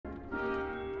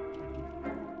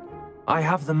I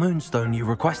have the moonstone you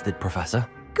requested, Professor.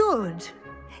 Good.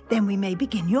 Then we may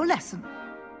begin your lesson.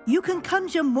 You can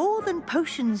conjure more than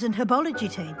potions and herbology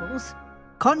tables.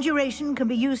 Conjuration can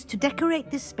be used to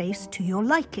decorate this space to your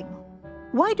liking.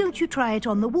 Why don't you try it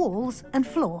on the walls and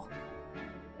floor?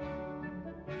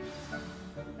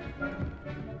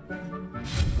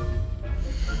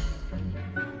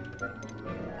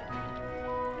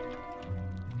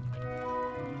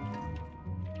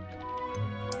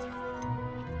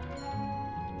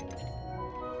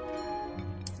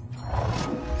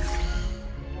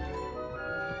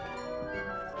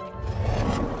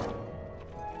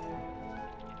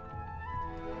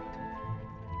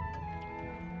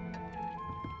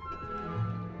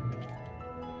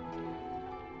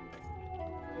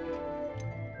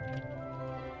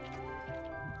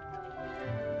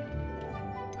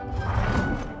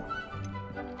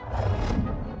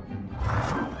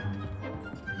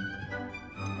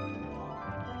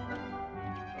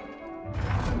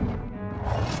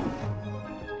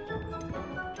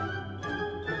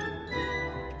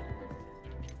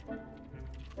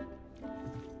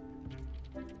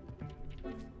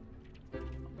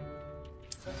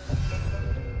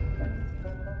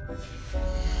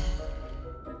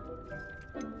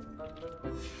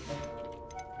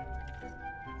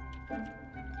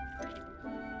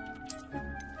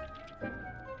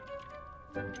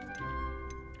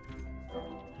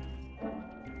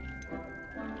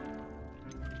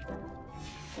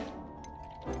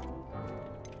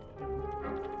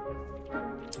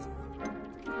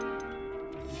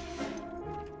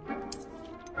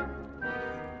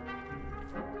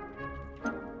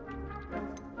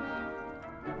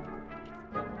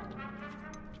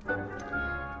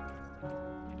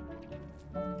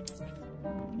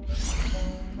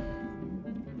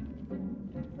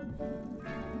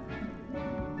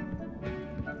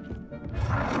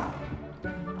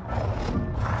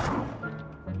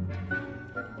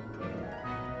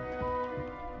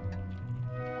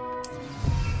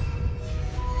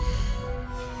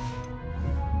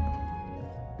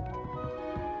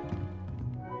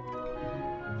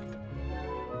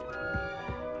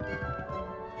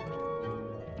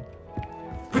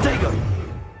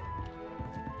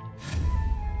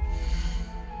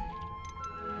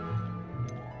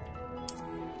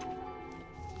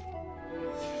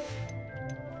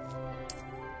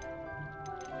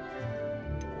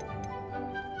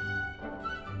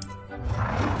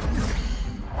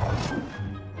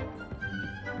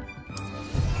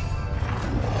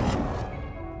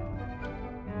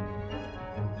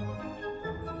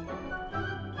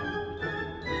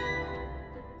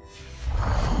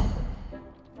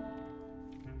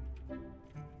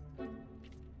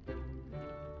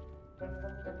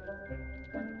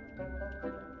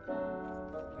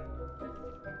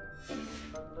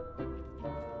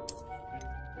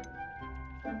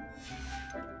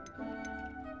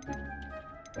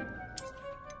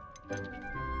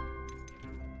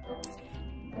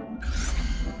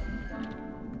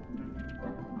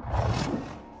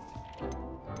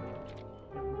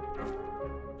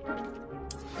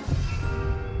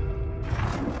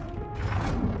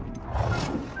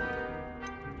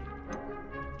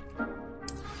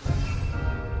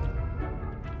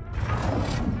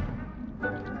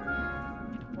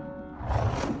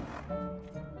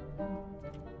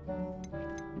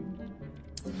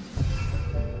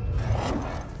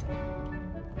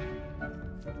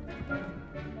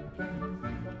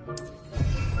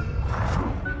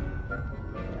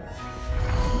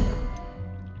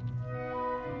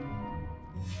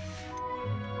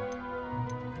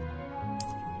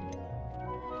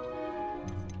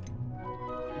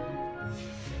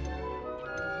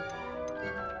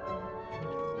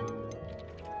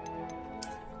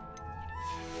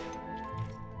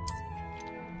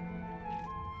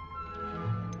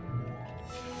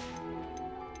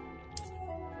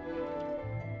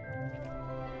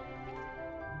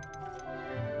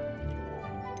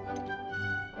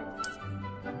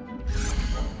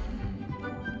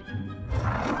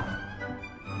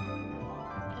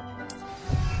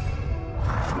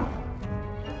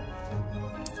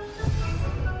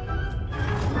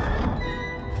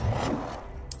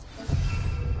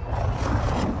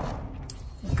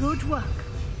 Good work.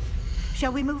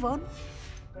 Shall we move on?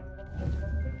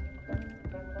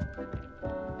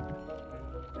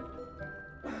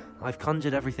 I've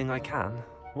conjured everything I can.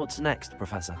 What's next,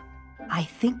 Professor? I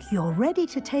think you're ready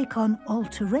to take on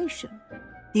alteration.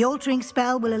 The altering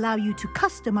spell will allow you to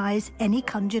customize any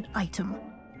conjured item.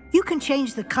 You can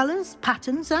change the colors,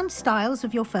 patterns, and styles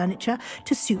of your furniture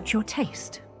to suit your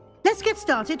taste. Let's get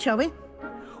started, shall we?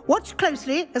 Watch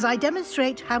closely as I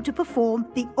demonstrate how to perform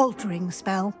the altering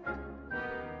spell.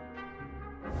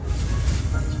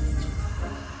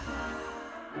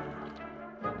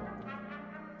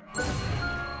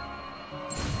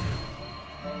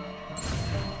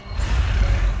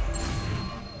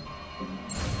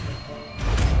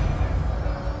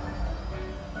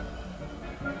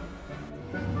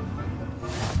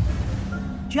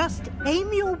 Just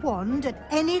aim your wand at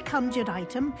any conjured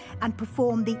item and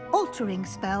perform the altering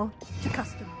spell to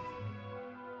customize.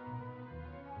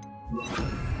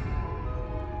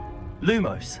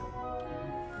 Lumos.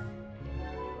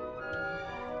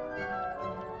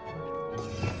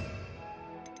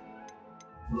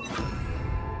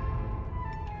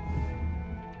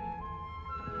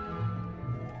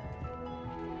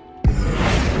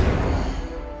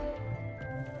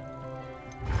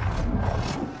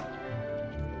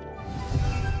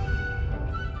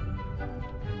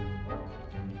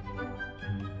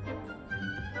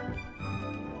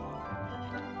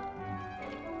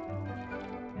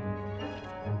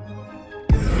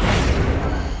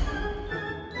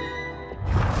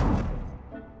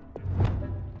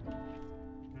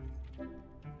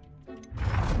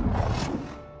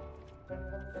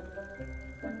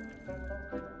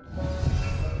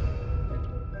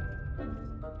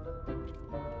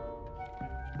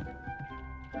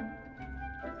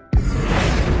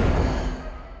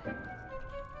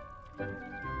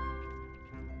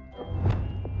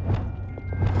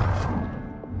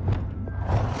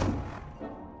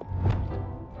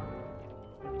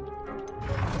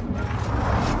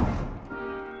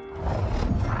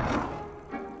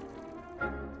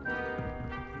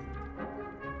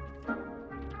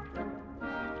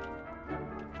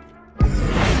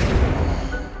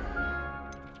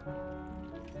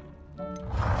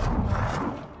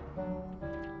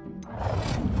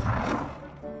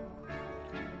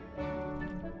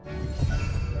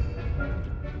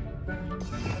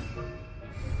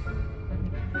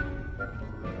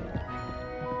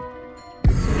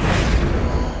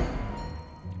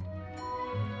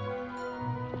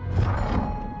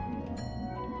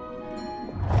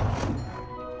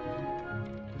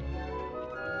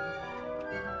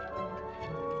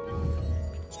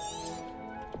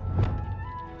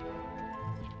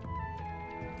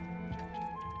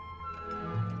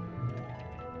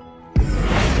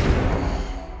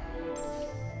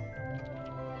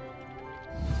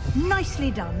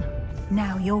 Nicely done.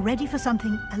 Now you're ready for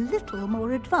something a little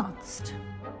more advanced.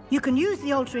 You can use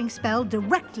the altering spell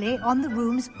directly on the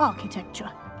room's architecture.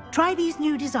 Try these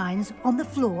new designs on the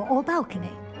floor or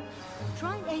balcony.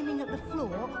 Try aiming at the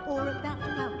floor or at that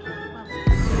balcony.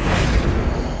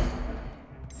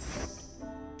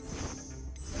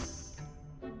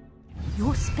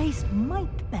 Your space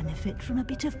might benefit from a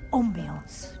bit of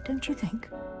ambiance, don't you think?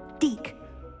 Deke,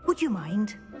 would you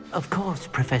mind? Of course,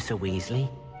 Professor Weasley.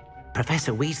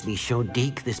 Professor Weasley showed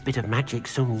Deke this bit of magic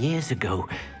some years ago.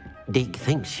 Deke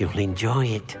thinks you'll enjoy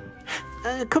it.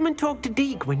 Come and talk to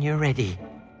Deke when you're ready.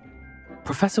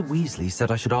 Professor Weasley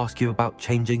said I should ask you about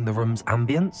changing the room's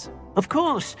ambience? Of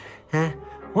course.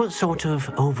 What sort of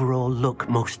overall look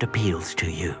most appeals to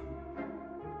you?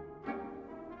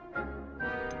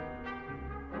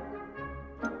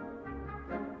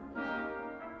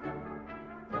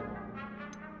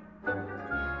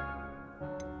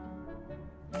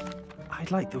 I'd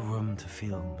like the room to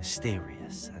feel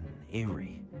mysterious and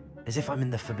eerie, as if I'm in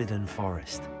the Forbidden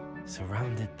Forest,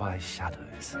 surrounded by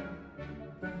shadows.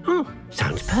 Oh,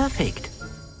 sounds perfect.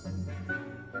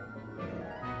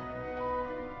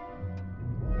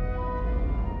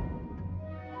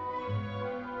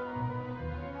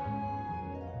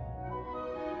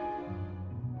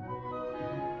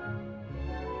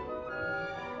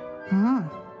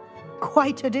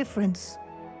 Quite a difference.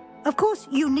 Of course,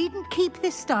 you needn't keep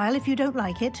this style if you don't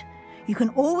like it. You can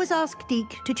always ask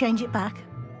Deke to change it back.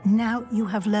 Now you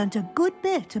have learnt a good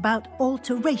bit about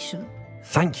alteration.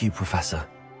 Thank you, Professor.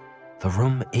 The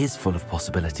room is full of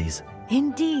possibilities.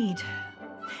 Indeed.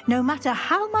 No matter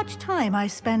how much time I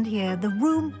spend here, the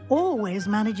room always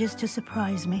manages to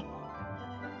surprise me.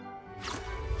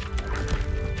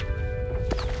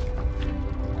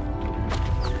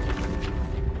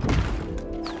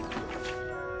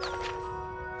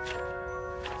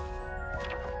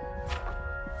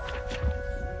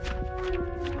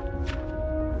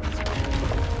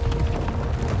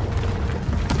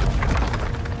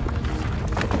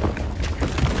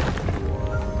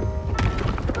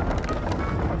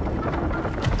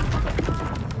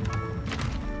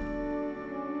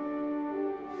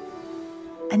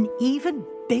 An even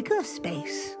bigger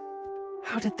space.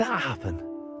 How did that happen?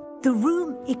 The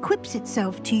room equips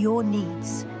itself to your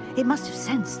needs. It must have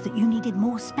sensed that you needed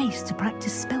more space to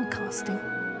practice spellcasting.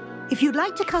 If you'd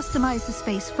like to customize the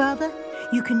space further,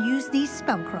 you can use these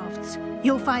spellcrafts.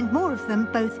 You'll find more of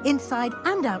them both inside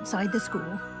and outside the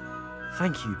school.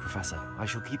 Thank you, Professor. I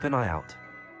shall keep an eye out.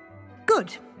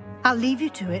 Good. I'll leave you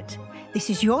to it. This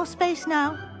is your space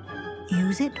now.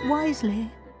 Use it wisely.